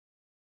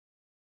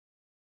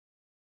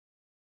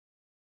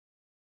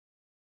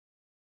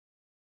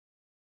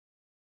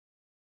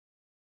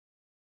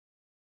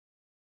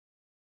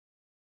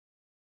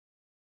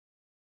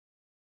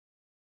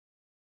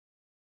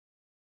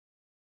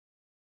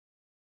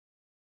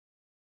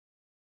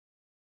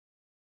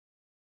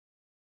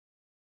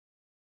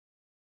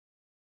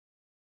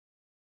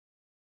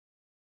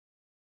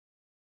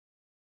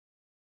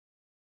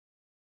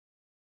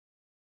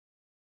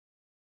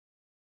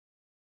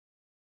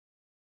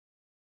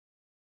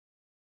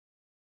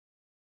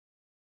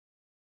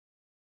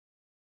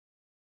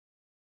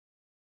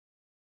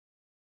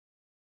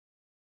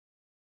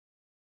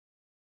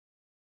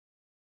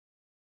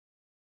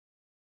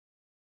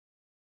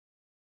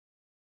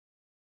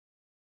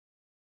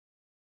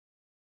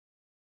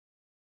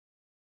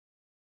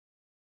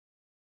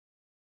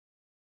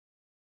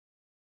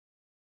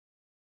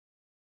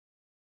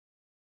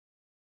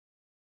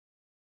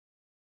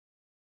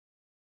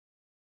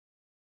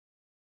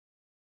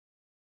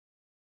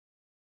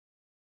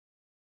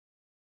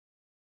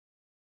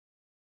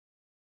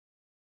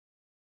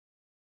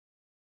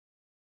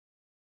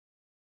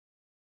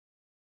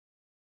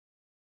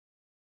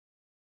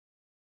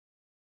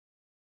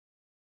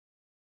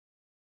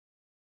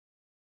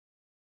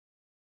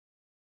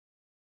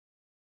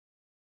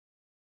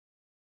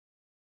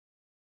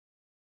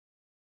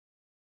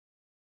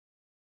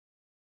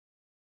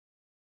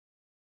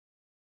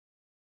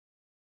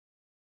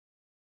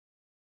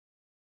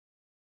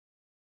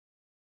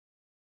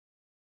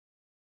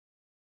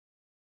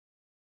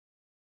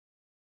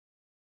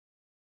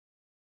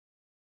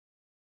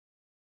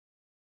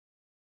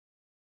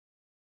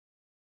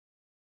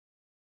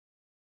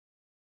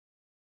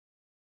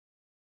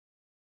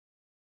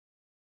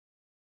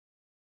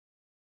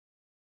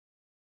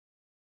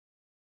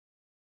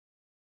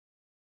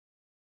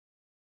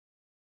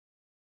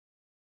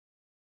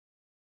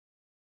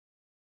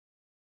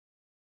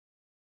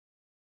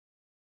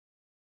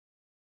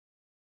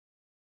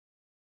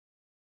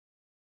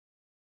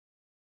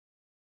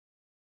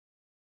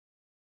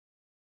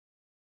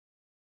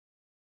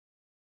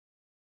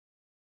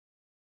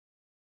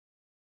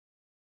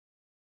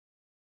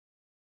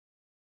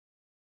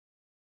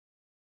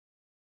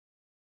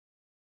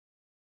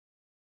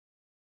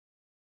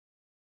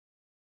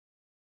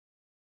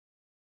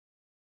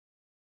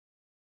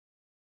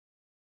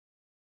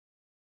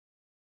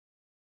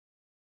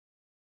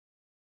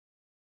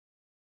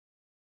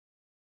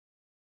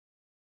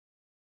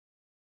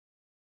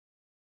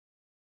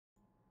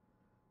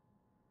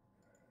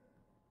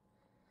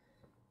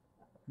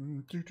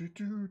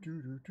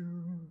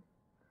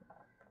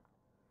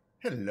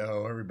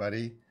Hello,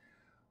 everybody.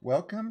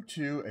 Welcome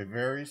to a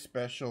very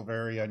special,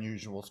 very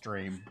unusual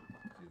stream.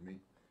 Excuse me.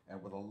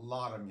 And with a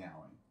lot of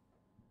meowing.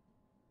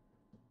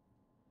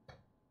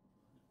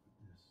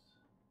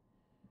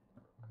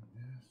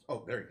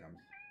 Oh, there he comes.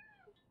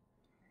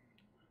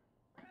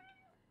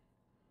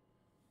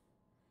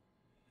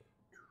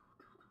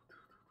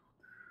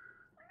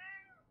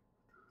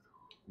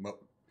 Well,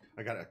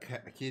 I got a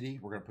kitty.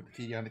 We're going to put the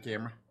kitty on the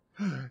camera.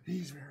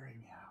 He's very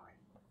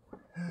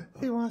meowing.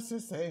 He wants to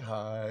say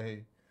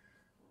hi.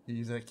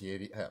 He's a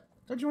kitty.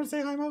 Don't you want to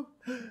say hi, Mo?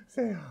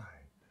 Say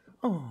hi.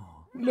 Oh,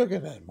 look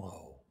at that,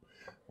 Mo.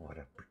 What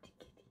a pretty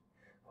kitty.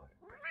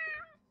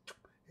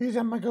 He's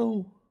on my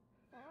go.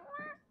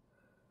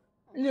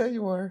 Yeah,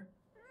 you are.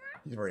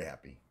 He's very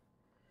happy.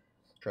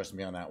 Trust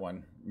me on that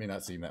one. May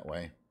not seem that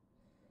way.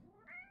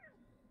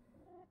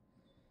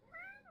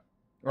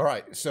 All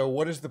right, so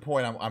what is the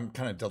point? I'm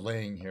kind of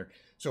delaying here.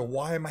 So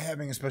why am I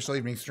having a special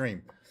evening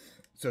stream?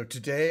 So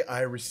today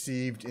I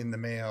received in the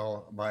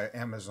mail by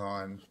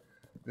Amazon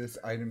this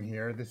item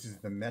here. This is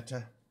the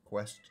Meta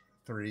Quest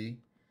 3.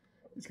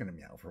 It's going to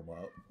meow for a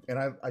while. And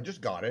I just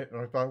got it, and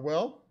I thought,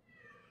 well,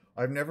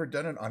 I've never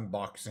done an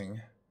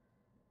unboxing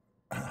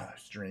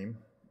stream.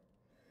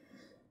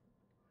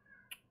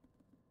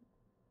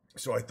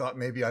 So I thought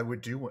maybe I would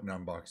do an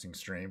unboxing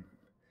stream.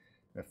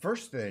 The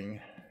first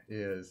thing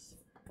is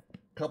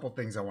a couple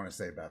things I want to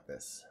say about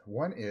this.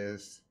 One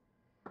is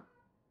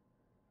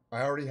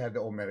I already had the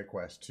old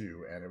MetaQuest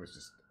 2, and it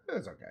was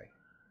okay.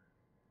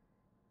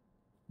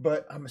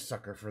 But I'm a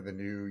sucker for the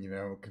new,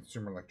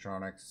 consumer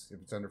electronics. If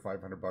it's under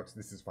 500 bucks,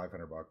 this is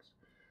 500 bucks.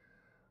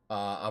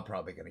 I'm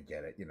probably going to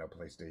get it,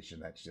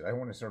 PlayStation, that shit. I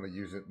don't necessarily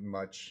use it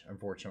much,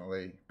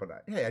 unfortunately. But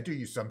hey, I do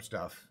use some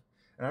stuff.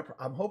 And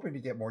I'm hoping to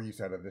get more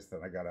use out of this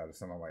than I got out of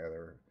some of my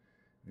other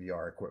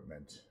VR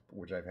equipment,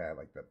 which I've had,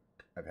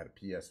 I've had a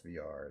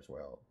PSVR as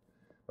well.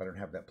 But I don't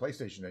have that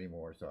PlayStation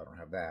anymore, so I don't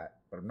have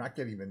that. But I'm not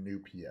getting the new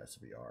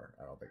PSVR,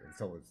 I don't think,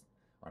 until it's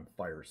on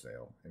fire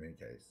sale, in any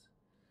case.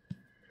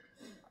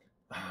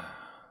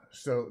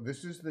 So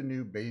this is the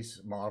new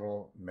base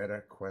model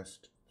Meta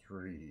Quest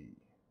 3.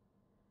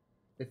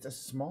 It's a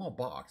small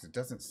box. It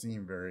doesn't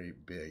seem very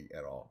big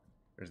at all.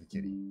 There's the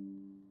kitty.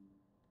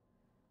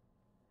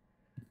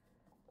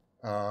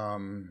 Okay.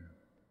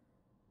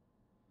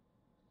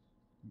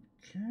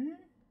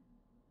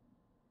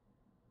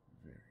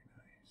 Very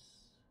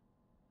nice.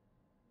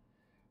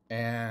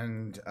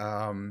 And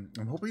I'm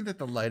hoping that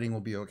the lighting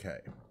will be okay.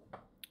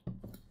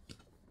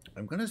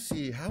 I'm going to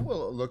see how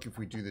will it look if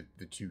we do the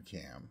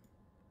 2-cam.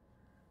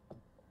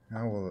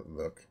 How will it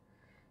look?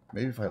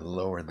 Maybe if I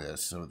lower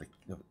this so the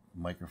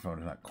microphone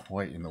is not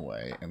quite in the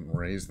way and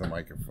raise the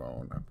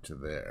microphone up to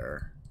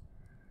there.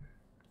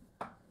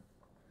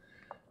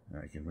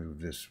 I can move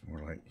this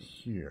more like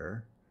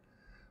here.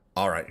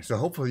 All right, so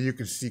hopefully you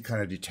can see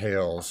kind of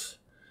details.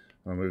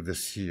 I'll move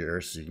this here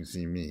so you can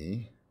see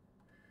me.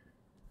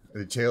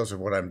 The details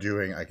of what I'm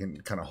doing, I can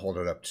kind of hold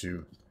it up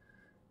to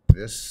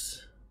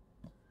this.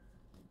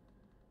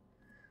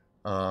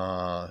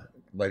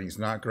 Lighting's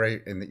not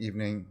great in the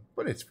evening,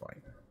 but it's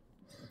fine.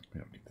 We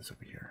don't need this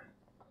over here.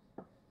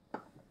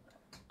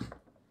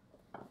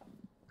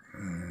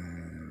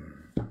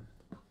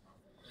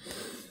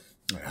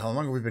 How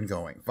long have we been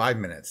going? 5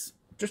 minutes.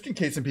 Just in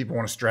case some people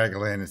want to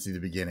straggle in and see the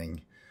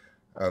beginning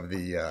of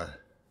the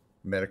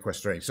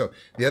MetaQuest 3. So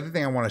the other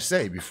thing I want to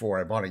say before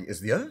I bought it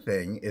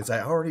is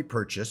I already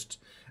purchased,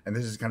 and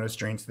this is kind of a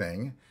strange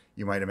thing.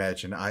 You might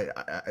imagine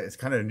it's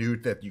kind of new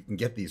that you can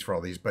get these for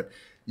all these, but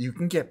you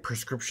can get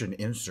prescription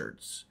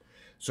inserts.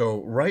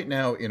 So right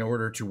now, in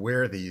order to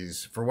wear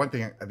these, for one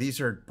thing,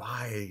 these are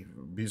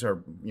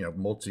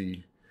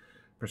multi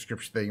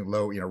prescription thing,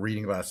 low,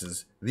 reading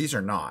glasses. These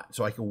are not.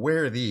 So I can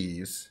wear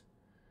these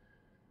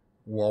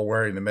while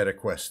wearing the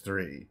MetaQuest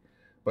 3,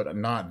 but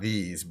not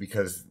these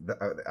because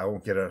I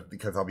won't get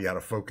because I'll be out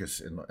of focus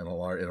in a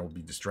lot. It'll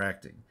be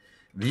distracting.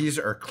 These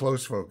are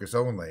close focus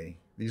only.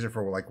 These are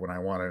for when I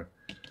want to,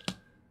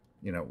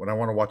 when I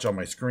want to watch all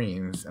my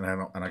screens and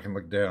I can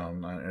look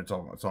down. It's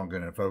all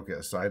good in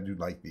focus. So I do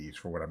like these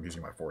for when I'm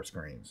using my 4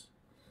 screens.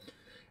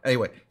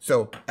 Anyway,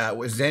 so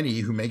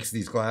Zenni, who makes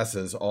these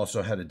glasses,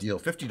 also had a deal,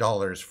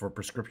 $50 for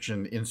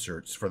prescription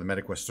inserts for the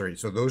MetaQuest 3.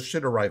 So those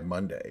should arrive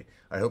Monday.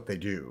 I hope they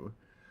do.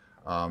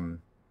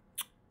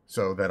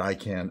 So that I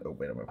can... Oh,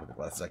 wait, I'm going to put the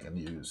glasses I can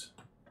use.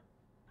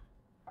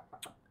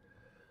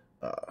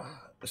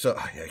 So,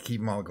 yeah,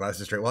 keep them all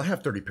glasses straight. Well, I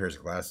have 30 pairs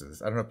of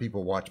glasses. I don't know if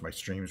people watch my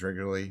streams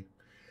regularly,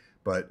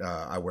 but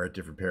I wear a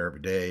different pair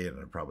every day, and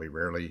I probably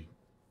rarely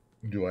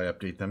do I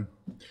update them.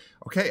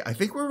 Okay, I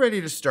think we're ready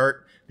to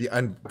start the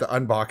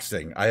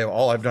unboxing.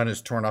 All I've done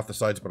is torn off the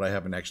sides, but I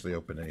haven't actually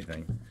opened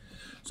anything.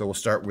 So we'll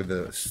start with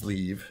the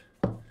sleeve.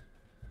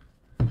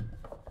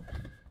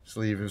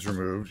 Sleeve is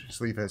removed.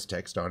 Sleeve has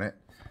text on it.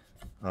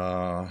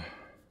 I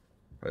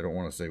don't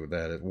want to say what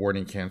that is.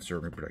 Warning: cancer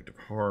and reproductive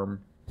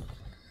harm.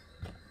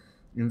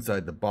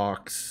 Inside the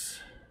box,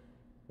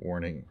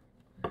 warning: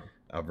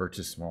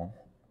 avertissement.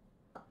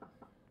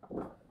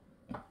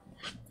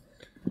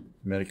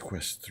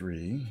 MetaQuest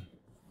 3.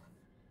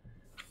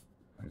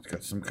 It's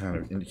got some kind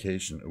of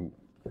indication. Ooh,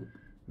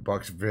 the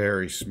box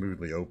very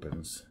smoothly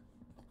opens.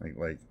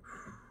 Like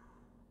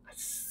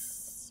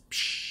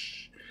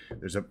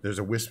there's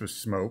a wisp of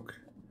smoke,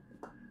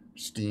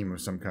 steam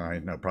of some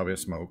kind. No, probably a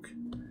smoke.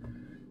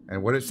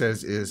 And what it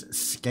says is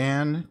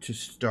scan to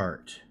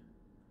start.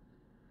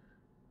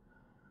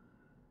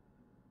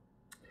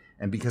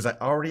 And because I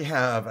already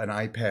have an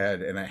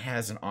iPad and it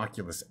has an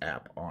Oculus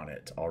app on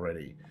it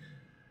already,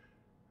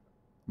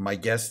 my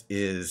guess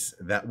is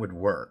that would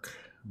work.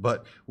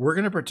 But we're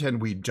going to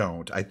pretend we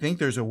don't. I think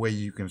there's a way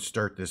you can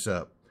start this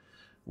up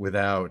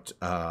without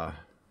a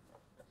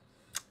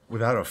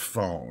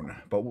phone.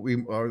 But we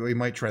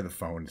might try the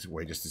phone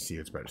way just to see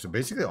it's better. So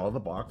basically all the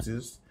box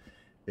is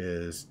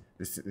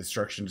this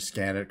instruction to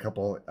scan it, a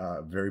couple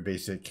very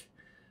basic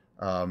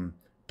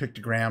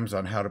pictograms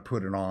on how to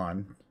put it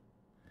on,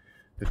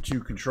 the 2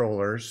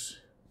 controllers,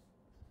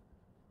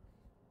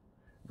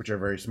 which are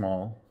very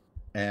small,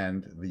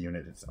 and the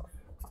unit itself.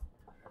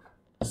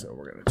 So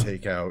we're going to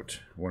take out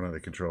one of the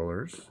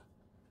controllers.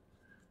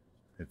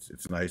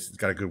 It's nice. It's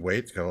got a good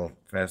weight. It's got a little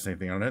fascinating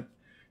thing on it.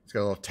 It's got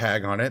a little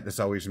tag on it. This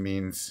always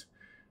means,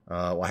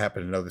 well, I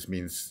happen to know this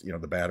means, you know,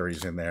 the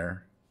battery's in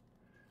there.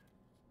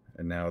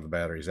 And now the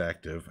battery's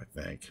active,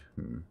 I think.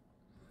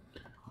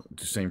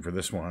 The same for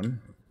this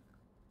one.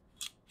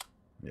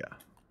 Yeah.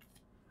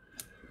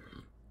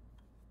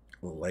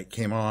 The light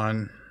came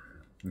on.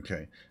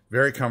 Okay.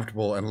 Very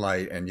comfortable and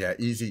light, and yeah,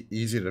 easy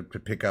to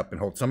pick up and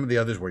hold. Some of the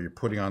others where you're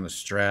putting on the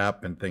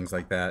strap and things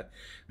like that.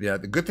 Yeah,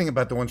 the good thing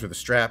about the ones with the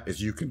strap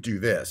is you can do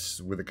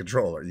this with a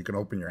controller. You can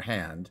open your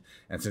hand,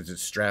 and since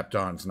it's strapped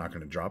on, it's not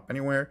going to drop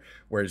anywhere.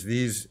 Whereas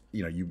these,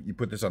 you know, you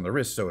put this on the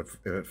wrist so if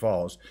it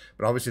falls.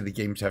 But obviously the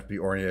games have to be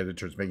oriented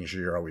towards making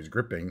sure you're always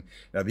gripping.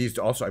 Now these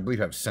also, I believe,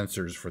 have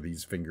sensors for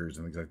these fingers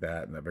and things like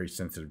that, and a very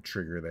sensitive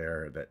trigger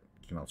there that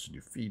can also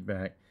do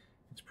feedback.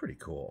 It's pretty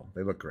cool.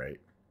 They look great.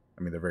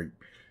 I mean, they're very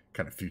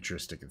kind of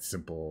futuristic and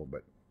simple,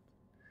 but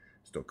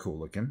still cool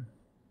looking.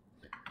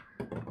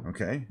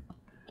 Okay.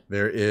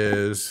 There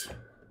is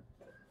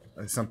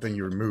something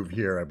you remove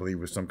here, I believe,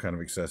 with some kind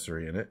of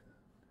accessory in it.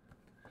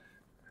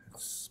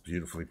 It's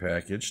beautifully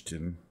packaged,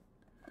 and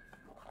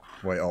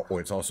well, oh,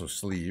 it's also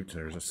sleeved.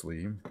 There's a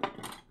sleeve.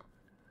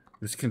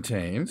 This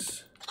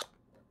contains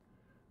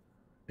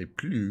a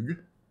plug,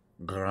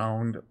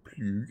 ground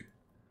plug,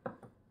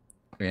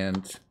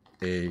 and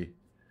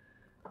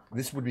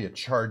this would be a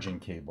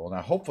charging cable.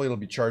 Now, hopefully it'll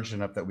be charged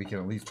enough that we can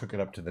at least hook it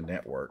up to the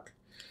network.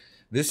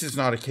 This is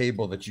not a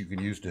cable that you can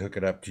use to hook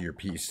it up to your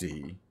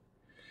PC.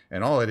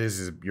 And all it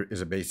is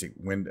a basic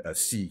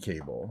C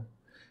cable.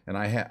 And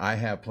I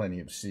have plenty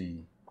of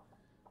C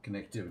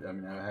connectivity. I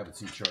mean, I have a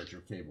C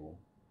charger cable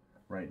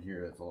right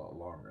here that's a lot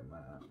longer than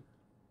that.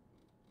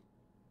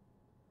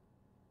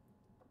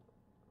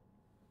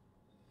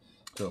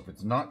 So if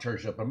it's not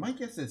charged up, but my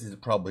guess is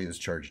it probably is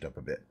charged up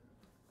a bit.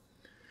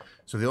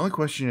 So the only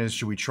question is,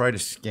 should we try to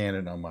scan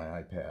it on my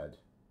iPad?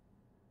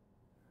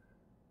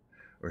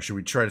 Or should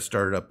we try to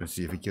start it up and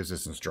see if it gives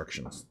us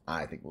instructions?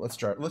 I think let's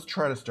try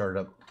to start it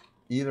up.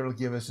 Either it'll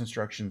give us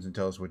instructions and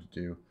tell us what to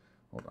do.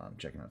 Hold on, I'm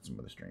checking out some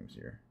of the streams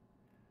here.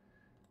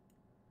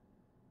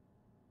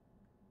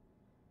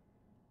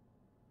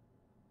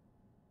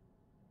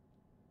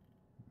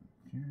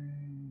 Okay,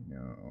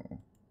 no.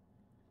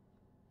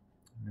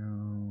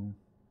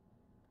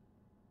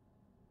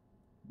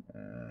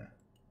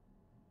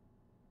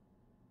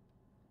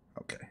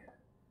 Okay.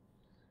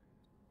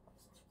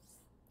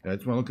 I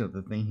just want to look at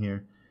the thing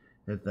here.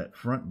 There's that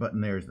front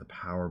button there is the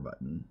power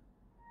button.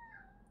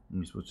 And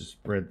you're supposed to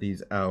spread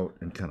these out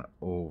and kind of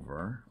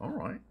over. All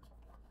right.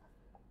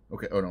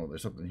 Okay. Oh, no,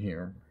 there's something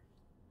here.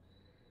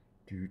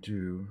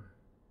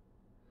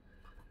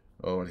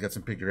 Oh, it's got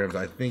some pictograms.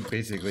 I think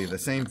basically the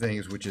same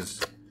things, which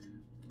is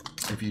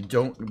if you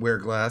don't wear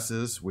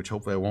glasses, which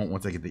hopefully I won't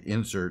once I get the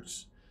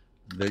inserts,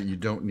 that you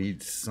don't need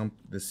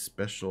this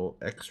special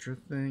extra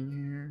thing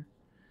here.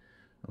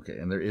 Okay,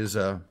 and there is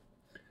a.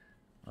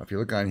 If you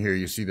look on here,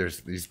 you see there's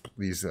these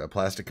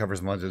plastic covers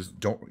and lenses.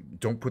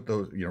 Don't put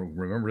those. You know,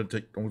 remember to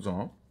take those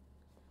off,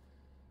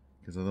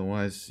 because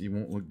otherwise you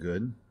won't look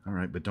good. All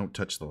right, but don't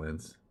touch the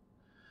lens.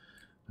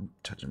 Don't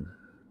touch them.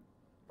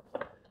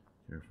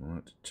 Careful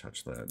not to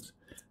touch that.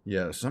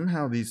 Yeah,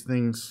 somehow these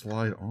things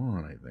slide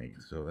on, I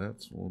think. So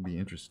that will be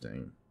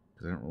interesting,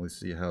 because I don't really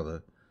see how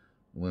the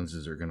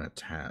lenses are going to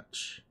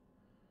attach.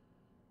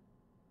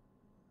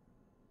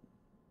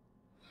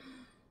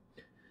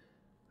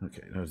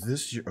 Okay, now is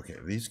this your, okay,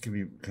 these can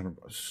be kind of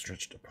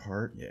stretched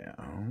apart. Yeah,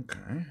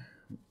 okay.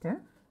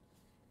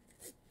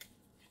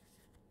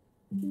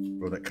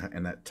 Oh,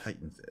 that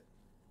tightens it.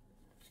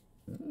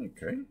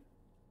 Okay.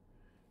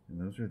 And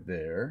those are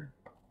there.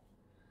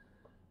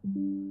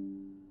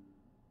 And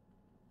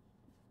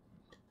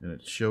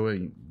it's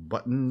showing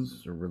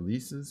buttons or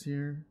releases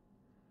here.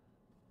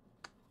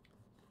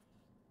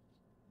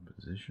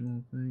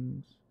 Positional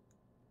things.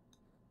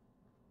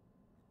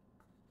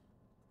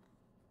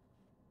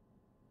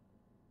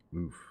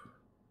 Oof.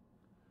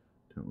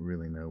 Don't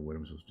really know what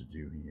I'm supposed to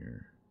do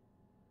here.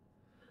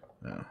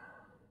 No.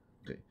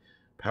 Okay.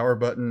 Power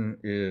button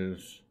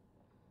is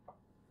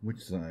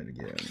which side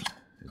again?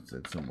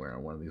 It's somewhere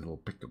on one of these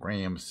little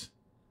pictograms.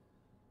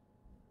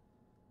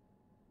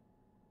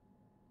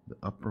 The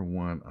upper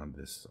one on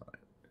this side.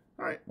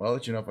 All right. Well, I'll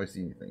let you know if I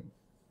see anything.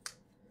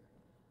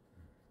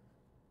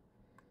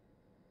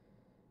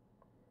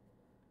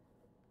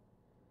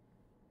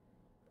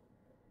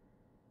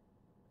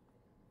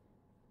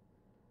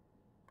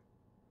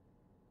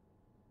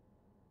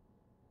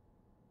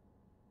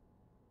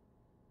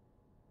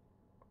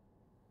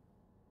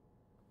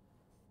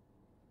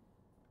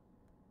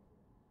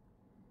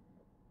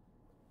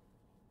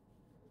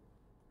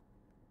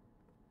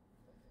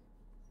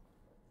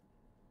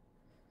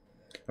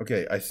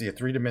 Okay, I see a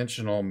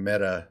three-dimensional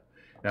Meta.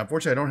 Now,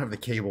 unfortunately, I don't have the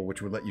cable,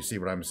 which would let you see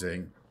what I'm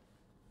seeing.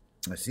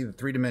 I see the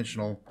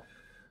three-dimensional,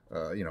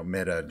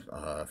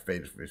 Meta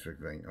fade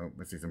thing. Oh,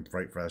 let's see some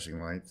bright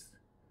flashing lights.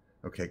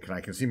 Okay,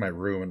 I can see my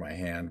room in my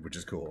hand, which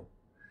is cool.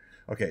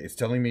 Okay, it's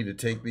telling me to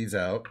take these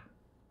out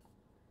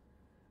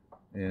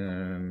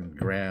and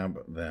grab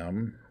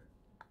them.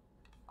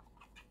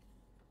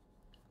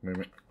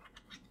 Maybe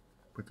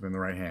put them in the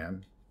right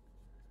hand.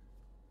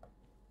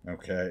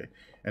 Okay,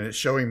 and it's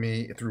showing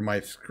me through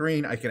my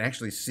screen. I can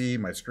actually see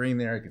my screen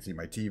there. I can see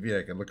my TV.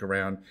 I can look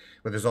around,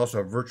 but there's also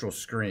a virtual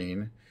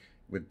screen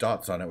with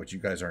dots on it, which you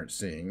guys aren't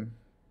seeing.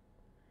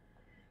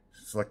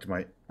 Select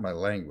my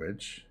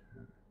language.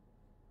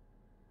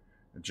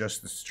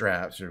 Adjust the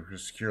straps. They're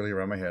securely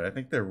around my head. I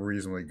think they're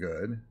reasonably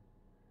good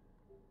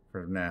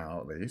for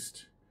now, at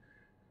least.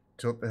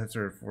 Tilt the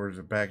headset towards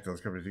the back till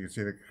it's covered so you can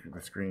see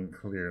the screen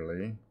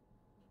clearly.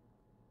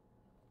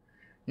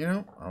 You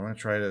know, I'm going to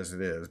try it as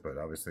it is, but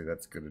obviously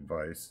that's good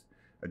advice.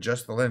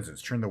 Adjust the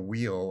lenses. Turn the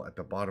wheel at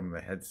the bottom of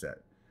the headset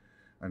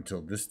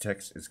until this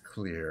text is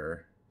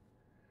clear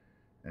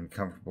and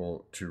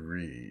comfortable to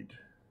read.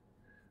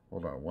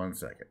 Hold on 1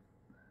 second.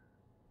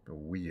 The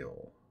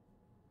wheel.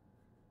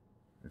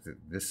 Is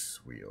it this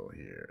wheel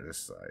here? This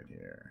side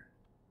here?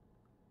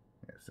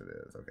 Yes, it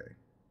is. Okay.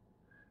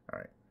 All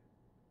right.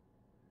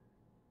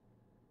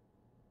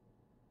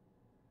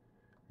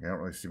 I don't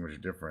really see much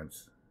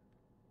difference.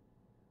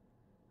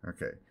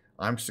 Okay,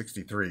 I'm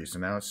 63, so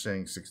now it's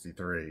saying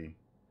 63.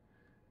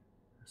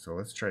 So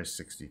let's try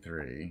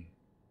 63.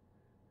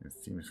 It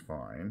seems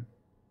fine.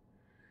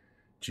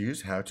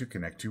 Choose how to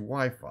connect to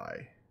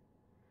Wi-Fi.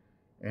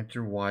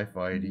 Enter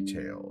Wi-Fi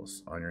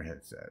details on your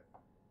headset.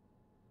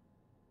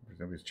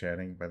 Nobody's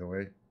chatting, by the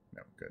way?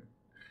 No, good.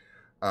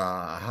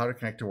 How to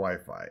connect to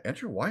Wi-Fi.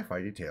 Enter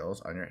Wi-Fi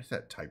details on your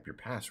headset. Type your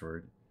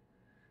password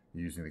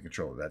using the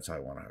controller. That's how I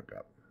want to hook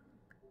up.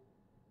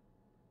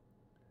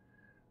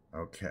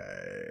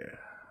 Okay.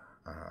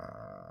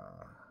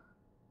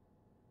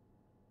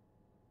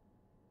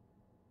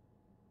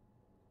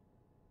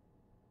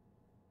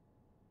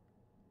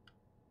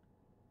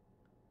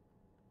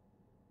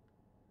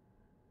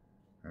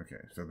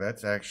 Okay, so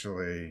that's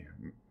actually...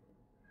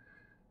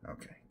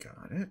 Okay,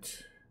 got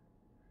it.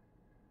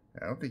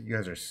 I don't think you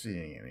guys are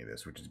seeing any of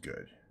this, which is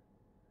good.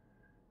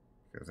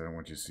 Because I don't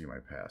want you to see my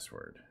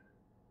password.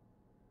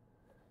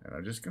 And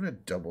I'm just going to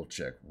double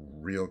check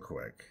real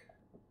quick.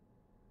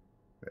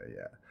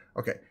 Yeah.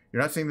 Okay,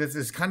 you're not seeing this.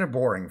 This is kind of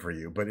boring for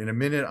you, but in a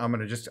minute, all I'm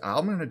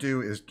going to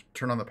do is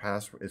turn on the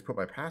password, is put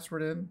my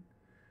password in.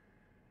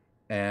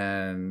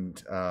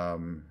 And,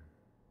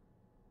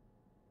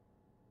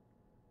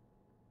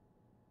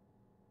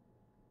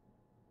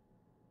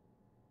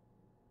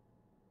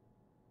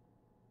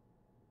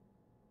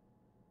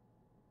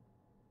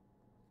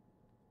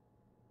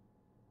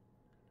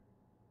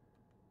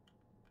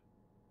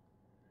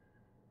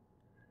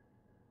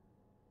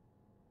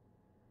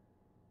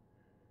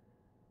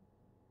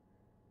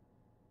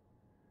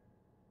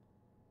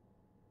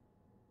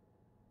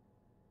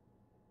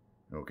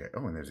 okay.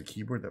 Oh, and there's a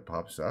keyboard that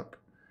pops up.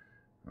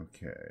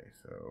 Okay,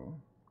 so...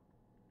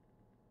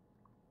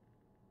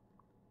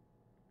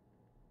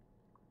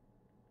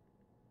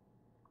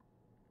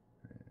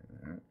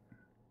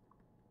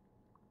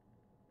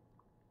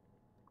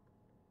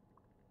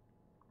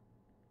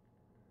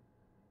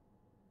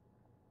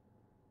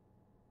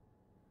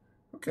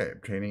 Okay,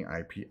 obtaining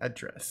IP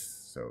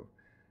address. So,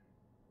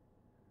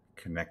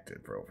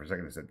 connected for a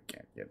second. It said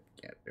can't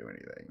do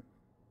anything.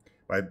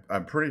 But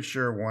I'm pretty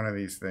sure one of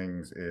these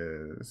things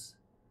is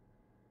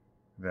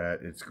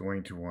that it's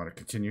going to want to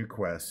continue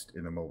quest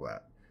in the mobile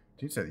app.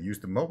 It said use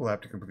the mobile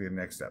app to complete the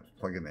next steps.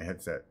 Plug in the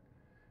headset.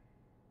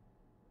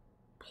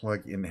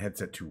 Plug in the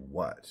headset to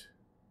what?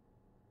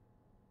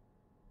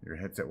 Your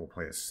headset will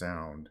play a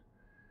sound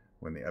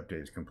when the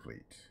update is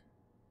complete.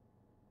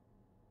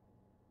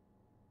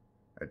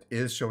 It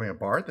is showing a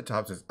bar at the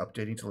top that says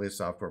updating to latest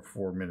software,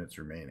 4 minutes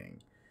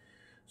remaining.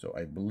 So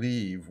I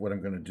believe what I'm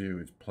going to do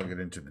is plug it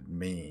into the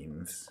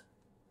mains.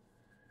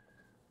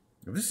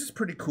 This is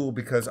pretty cool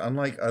because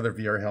unlike other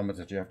VR helmets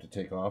that you have to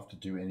take off to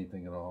do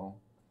anything at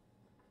all,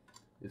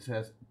 this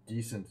has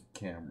decent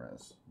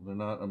cameras. They're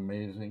not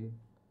amazing.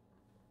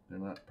 They're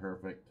not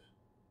perfect.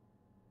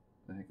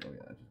 Oh yeah,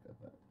 I just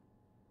got that.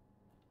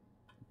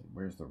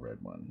 Where's the red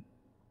one?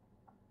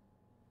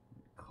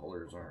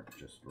 colors aren't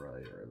just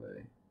right, are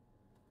they?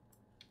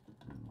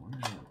 Where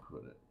did I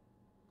put it?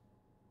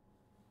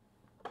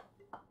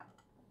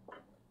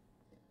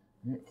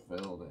 It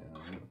fell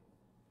down.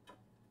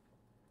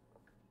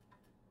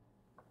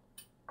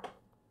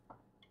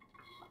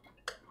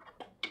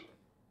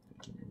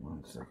 Give me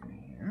 1 second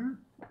here.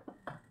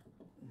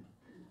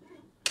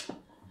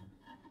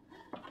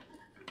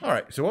 All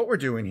right, so what we're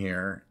doing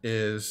here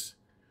is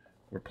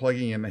we're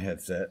plugging in the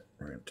headset.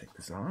 We're going to take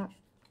this off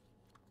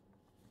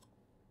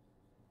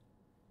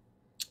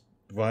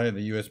via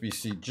the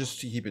USB-C just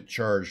to keep it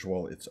charged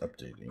while it's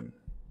updating.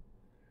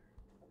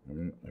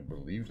 I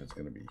believe that's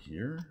going to be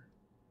here.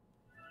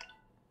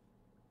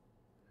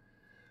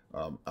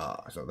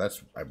 So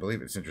that's, I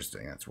believe it's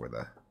interesting. That's where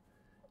the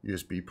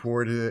USB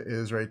port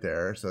is right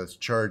there. So it's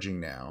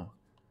charging now.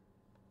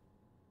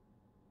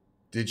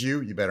 Did you?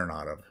 You better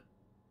not have.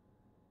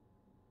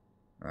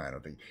 I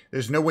don't think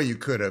there's no way you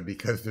could have,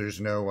 because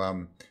there's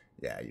no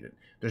yeah, you didn't.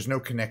 There's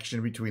no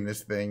connection between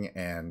this thing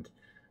and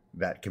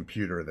that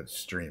computer that's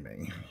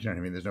streaming. You know what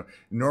I mean? There's no,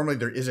 normally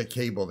there is a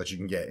cable that you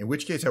can get, in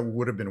which case I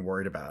would have been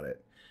worried about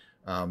it.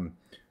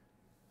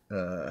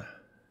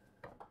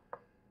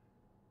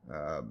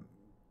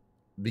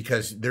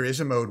 Because there is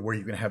a mode where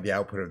you can have the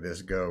output of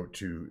this go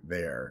to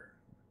there,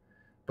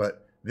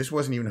 but this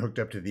wasn't even hooked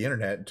up to the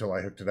internet until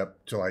I hooked it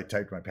up, till I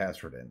typed my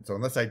password in. So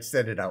unless I'd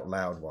said it out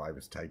loud while I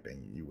was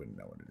typing, you wouldn't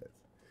know what it is.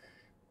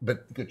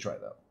 But good try,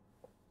 though.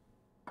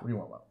 What do you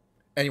want, Well?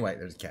 Anyway,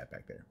 there's a cat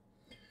back there.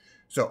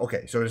 So,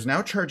 okay, so it's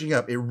now charging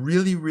up. It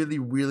really, really,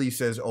 really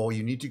says, oh,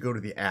 you need to go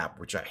to the app,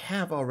 which I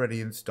have already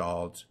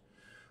installed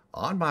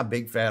on my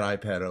big fat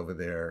iPad over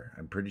there.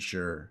 I'm pretty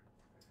sure.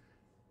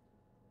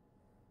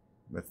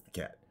 That's the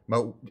cat.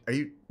 Mo,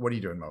 what are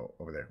you doing, Mo,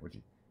 over there?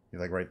 He's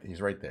like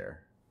he's right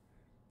there.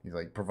 He's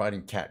like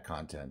providing cat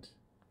content.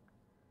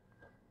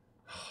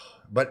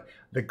 But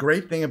the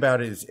great thing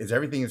about it is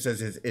everything it says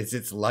is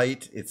it's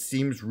light. It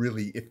feels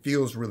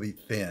really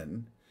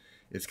thin.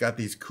 It's got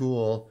these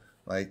cool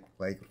like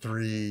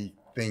 3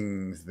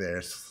 things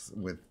there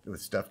with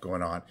stuff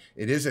going on.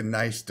 It is a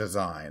nice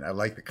design. I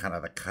like the kind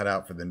of the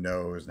cutout for the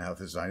nose and how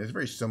the design is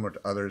very similar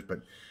to others,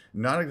 but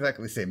not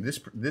exactly the same.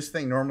 This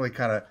thing normally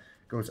kind of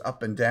goes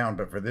up and down,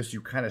 but for this you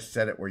kind of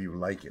set it where you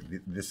like it.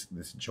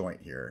 This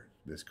joint here,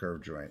 this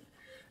curved joint.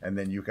 And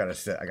then you gotta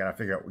I gotta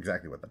figure out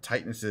exactly what the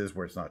tightness is,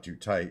 where it's not too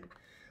tight.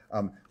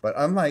 But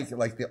unlike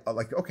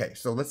okay,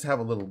 so let's have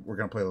we're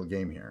gonna play a little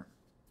game here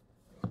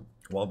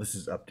while this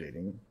is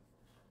updating.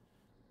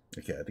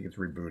 Okay, I think it's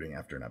rebooting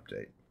after an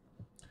update.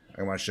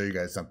 I want to show you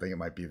guys something that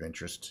might be of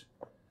interest.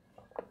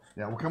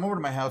 Yeah, we'll come over to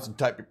my house and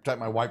type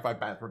my Wi-Fi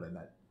password in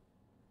that.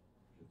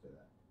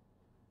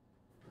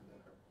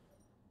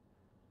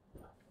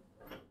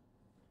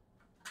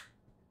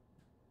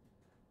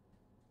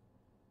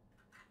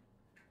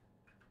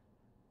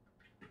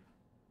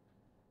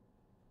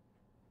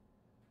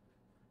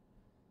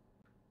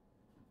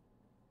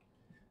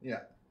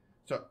 Yeah,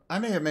 so I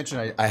may have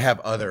mentioned I have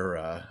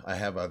other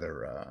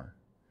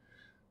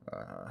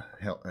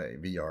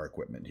VR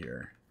equipment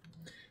here.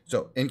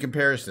 So in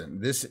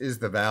comparison, this is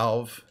the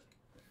Valve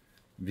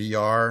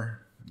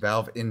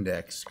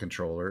Index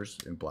controllers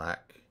in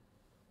black.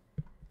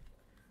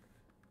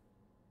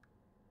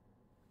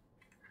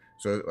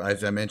 So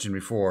as I mentioned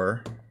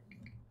before,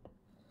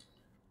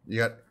 you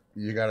got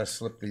to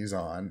slip these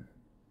on,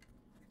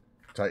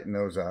 tighten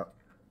those up.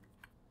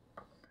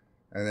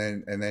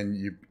 And then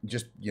you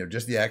just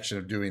the action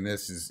of doing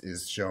this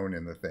is shown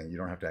in the thing. You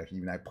don't have to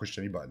even push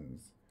any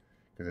buttons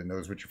because it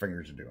knows what your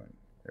fingers are doing.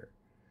 There.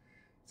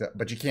 So,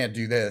 but you can't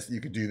do this.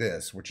 You could do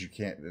this, which you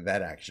can't.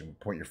 That action,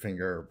 point your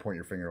finger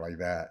like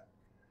that.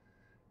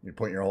 You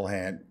point your whole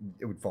hand,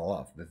 it would fall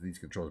off. These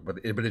controls, but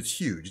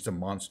it's huge. It's a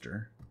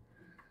monster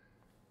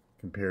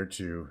compared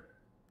to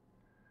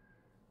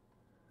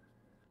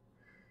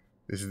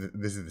this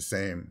is the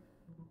same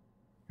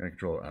kind of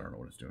controller. I don't know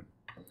what it's doing.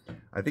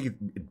 I think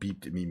it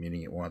beeped at me,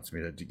 meaning it wants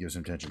me to give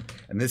some attention.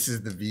 And this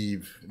is the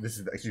Vive. This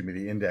is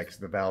the Index,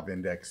 the Valve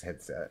Index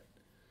headset.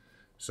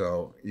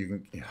 So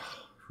you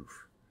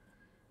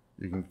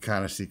can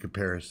kind of see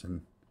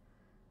comparison.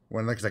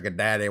 One looks like a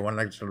daddy, one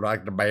looks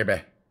like the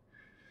baby.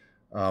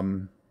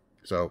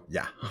 So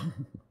yeah,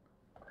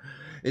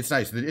 it's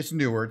nice. It's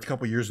newer. It's a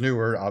couple years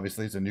newer.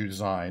 Obviously, it's a new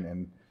design,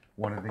 and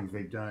one of the things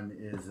they've done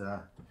is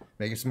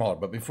make it smaller.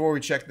 But before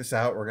we check this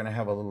out, we're gonna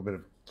have a little bit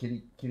of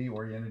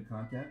kitty-oriented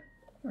content.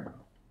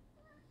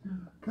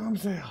 Come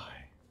say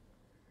hi.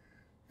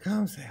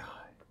 Come say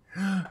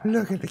hi.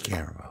 Look at the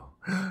camera, Mo.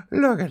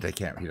 Look at the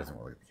camera. He doesn't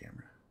want to look at the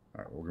camera.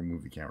 All right, we're going to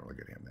move the camera. Look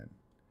at him then.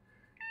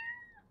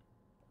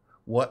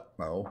 What,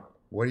 Mo?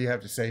 What do you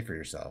have to say for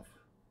yourself?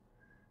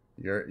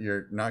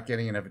 You're not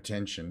getting enough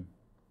attention.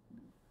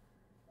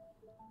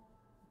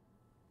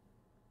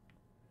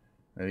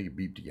 I think it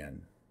beeped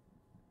again.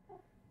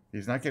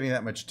 He's not getting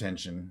that much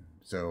attention,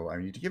 so I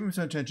need to give him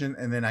some attention,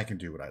 and then I can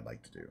do what I'd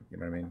like to do. You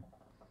know what I mean?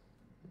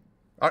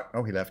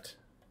 Oh, he left.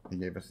 He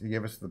gave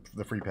us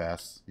the free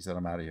pass. He said,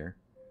 "I'm out of here."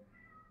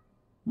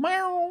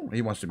 Meow.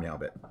 He wants to meow a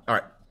bit. All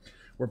right,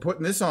 we're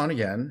putting this on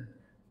again.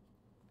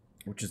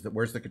 which is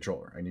where's the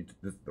controller? I need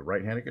the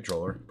right-handed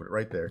controller. Put it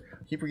right there.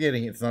 Keep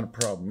forgetting it's not a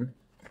problem.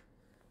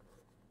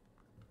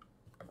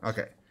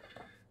 Okay.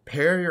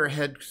 Pair your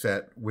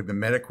headset with the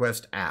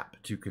MetaQuest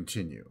app to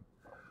continue.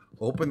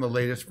 Open the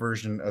latest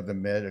version of the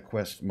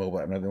MetaQuest mobile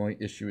app. Now, the only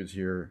issue is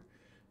here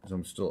is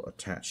I'm still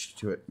attached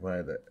to it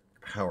via the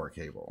power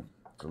cable.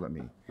 So let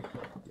me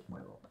get my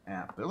little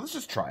app. But let's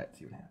just try it,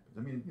 see what happens.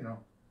 I mean, you know,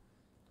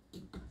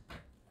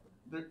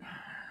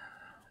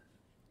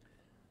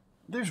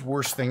 there's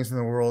worse things in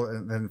the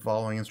world than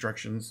following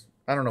instructions.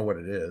 I don't know what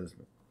it is.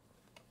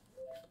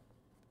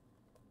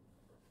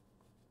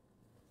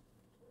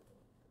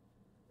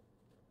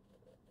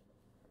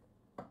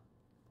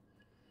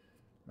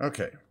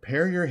 Okay,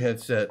 pair your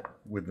headset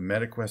with the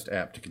MetaQuest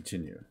app to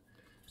continue.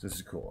 So this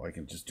is cool. I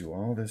can just do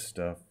all this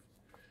stuff,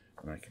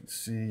 and I can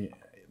see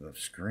the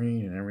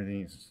screen and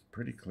everything. It's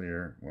pretty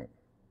clear. Well,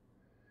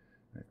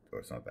 oh,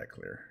 it's not that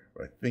clear,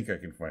 but I think I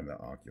can find the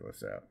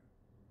Oculus app.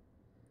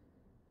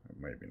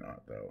 Maybe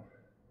not, though,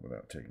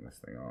 without taking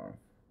this thing off.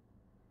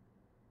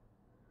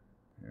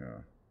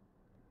 Yeah.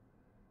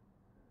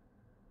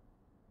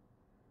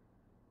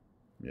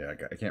 Yeah,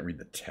 I can't read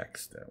the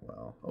text that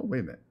well. Oh,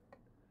 wait a minute.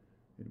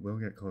 It will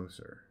get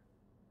closer.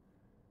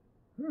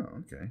 Oh,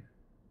 okay.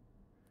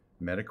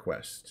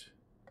 MetaQuest.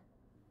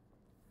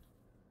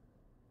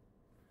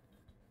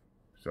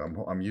 So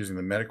I'm using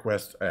the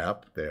MetaQuest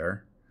app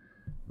there.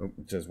 Oh,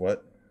 it says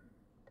what?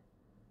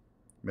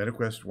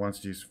 MetaQuest wants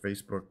to use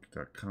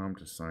Facebook.com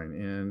to sign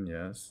in.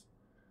 Yes.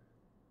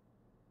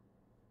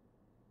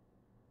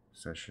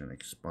 Session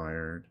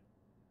expired.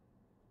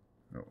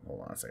 Oh,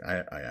 hold on a second.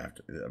 I have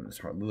to. It's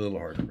a little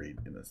hard to read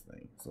in this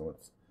thing. So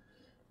let's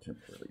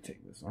temporarily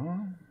take this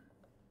off.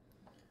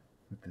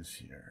 Put this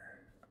here.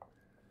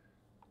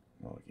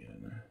 Log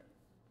in.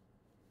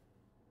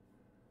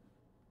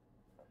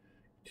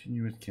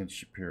 Continue with Ken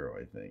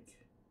Shapiro, I think.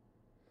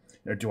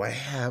 Now, do I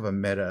have a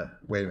Meta?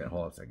 Wait a minute.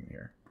 Hold on a second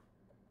here.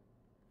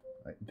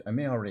 I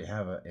may already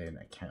have an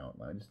account.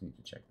 I just need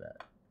to check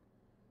that.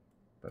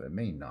 But I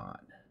may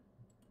not.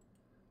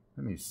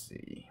 Let me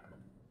see.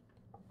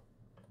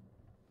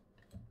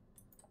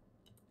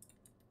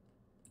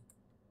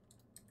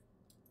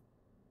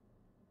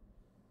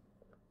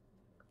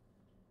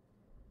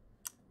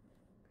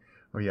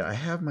 Oh, yeah, I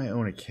have my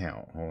own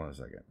account. Hold on a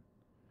second.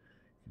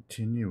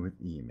 Continue with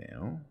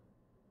email.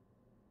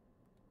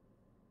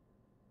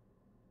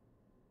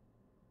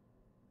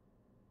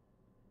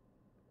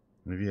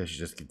 Maybe I should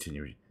just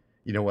continue.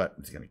 You know what?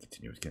 I'm just going to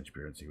continue with Ken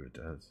Shapiro and see what it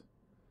does.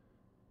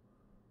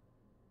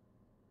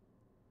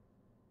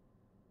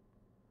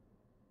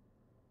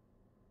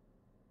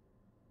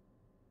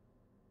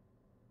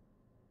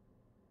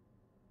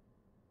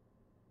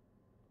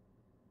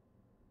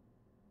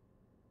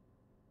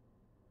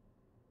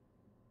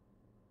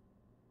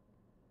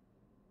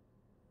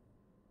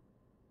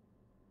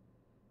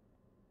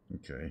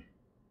 Okay.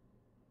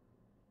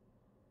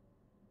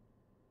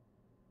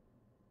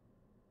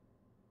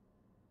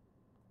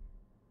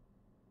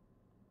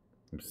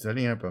 I'm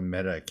setting up a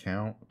Meta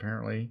account,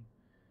 apparently,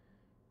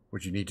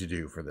 which you need to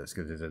do for this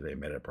because it's a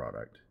Meta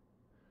product.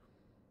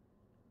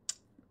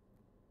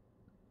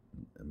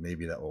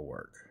 Maybe that will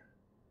work.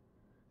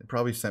 It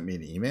probably sent me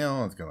an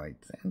email. It's going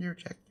to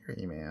check your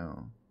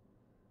email.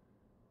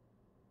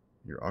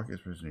 Your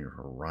Oculus version, your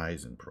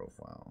Horizon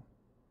profile.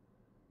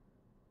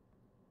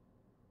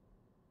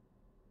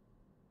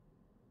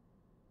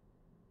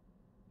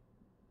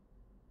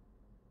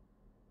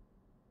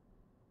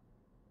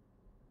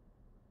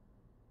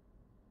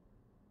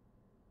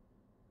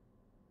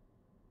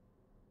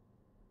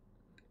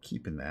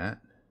 Keeping that.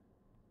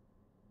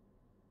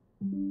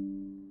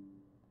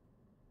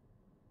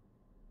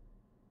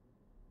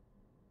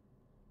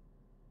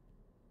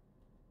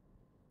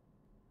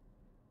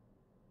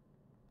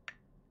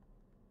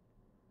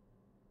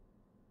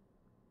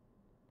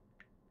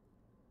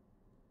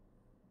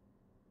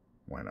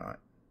 Why not?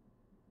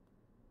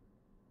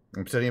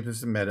 I'm setting up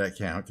this Meta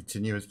account.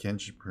 Continue as Ken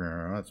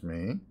Shapiro. That's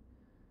me.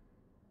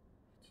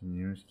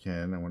 Continue as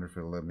Ken. I wonder if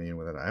it'll let me in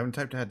with it. I haven't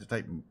had to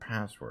type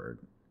password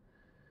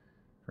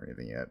or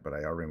anything yet, but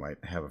I already might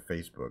have a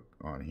Facebook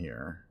on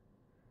here.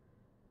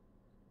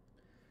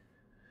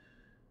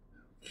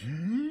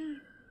 Okay.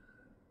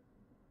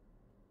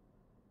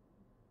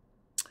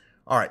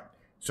 All right.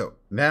 So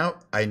now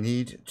I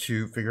need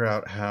to figure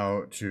out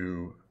how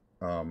to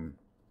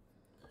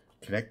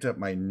connect up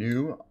my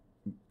new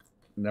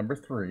number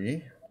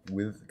 3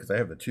 with, because I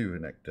have the 2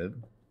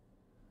 connected.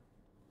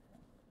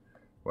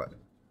 What?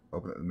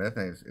 Open the Meta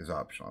thing is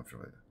optional.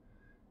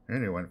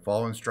 Anyway,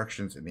 follow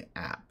instructions in the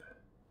app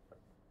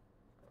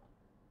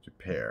to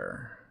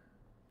pair.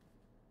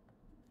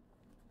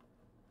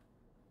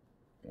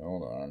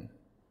 Hold on.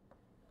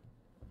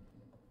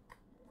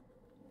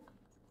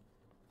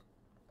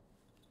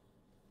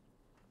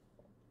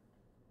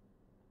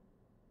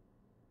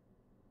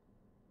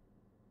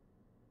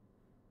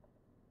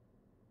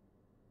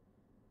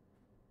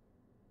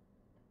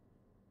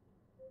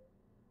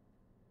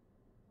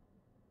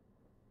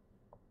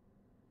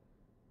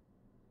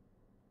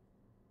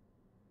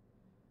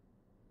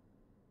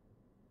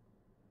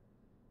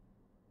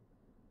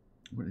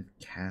 What is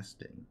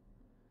casting?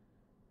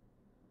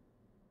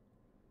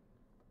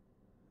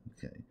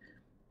 Okay.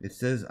 It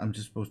says I'm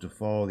just supposed to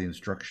follow the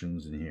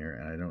instructions in here,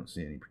 and I don't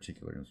see any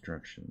particular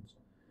instructions.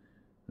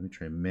 Let me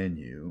try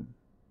menu.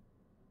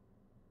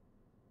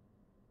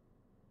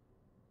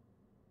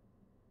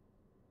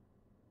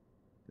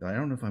 I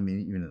don't know if I'm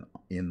even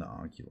in the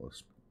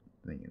Oculus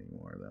thing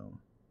anymore, though.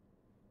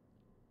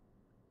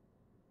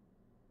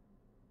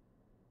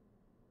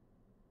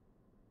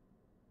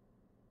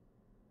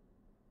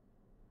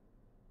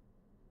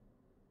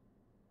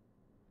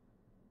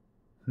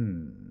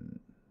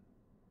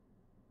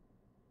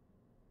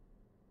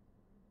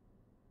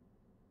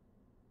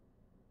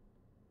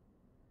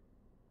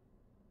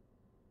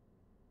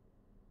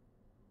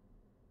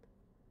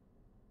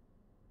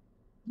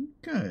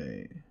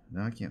 Okay.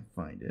 Now I can't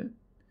find it.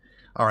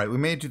 All right, we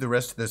may do the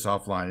rest of this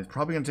offline. It's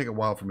probably going to take a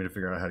while for me to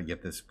figure out how to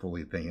get this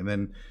fully thing. And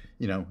then,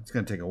 you know, it's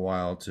going to take a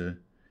while to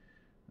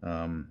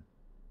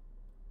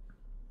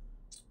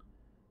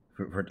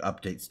for to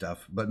update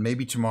stuff. But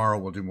maybe tomorrow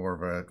we'll do more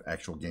of an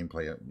actual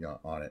gameplay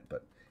on it.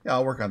 But yeah,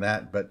 I'll work on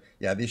that. But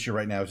yeah, the issue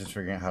right now is just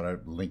figuring out how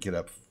to link it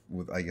up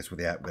with, I guess, with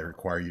the app that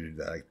require you to do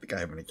that. I think I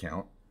have an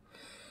account.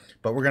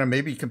 But we're going to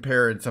maybe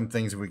compare some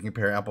things. If we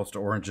compare apples to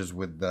oranges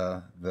with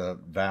the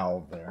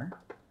Valve there.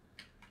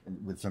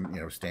 With some,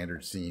 you know,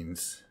 standard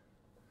scenes.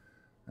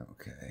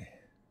 Okay.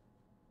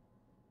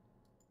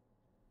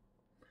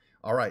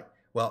 All right.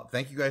 Well,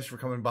 thank you guys for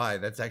coming by.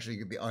 That's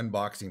actually the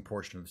unboxing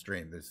portion of the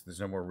stream. There's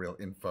no more real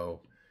info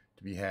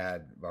to be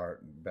had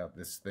about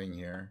this thing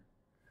here.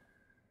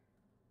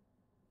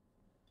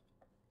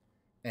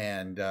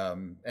 And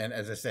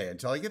as I say,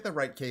 until I get the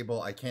right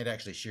cable, I can't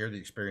actually share the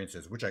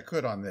experiences, which I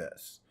could on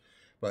this.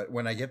 But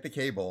when I get the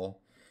cable,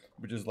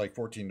 which is like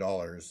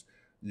 $14,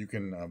 you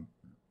can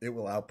it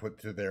will output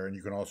to there, and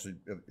you can also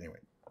anyway,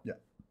 yeah,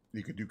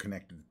 you could do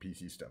connected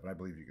PC stuff, and I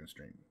believe you can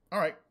stream. All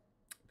right,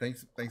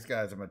 thanks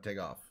guys. I'm gonna take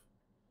off.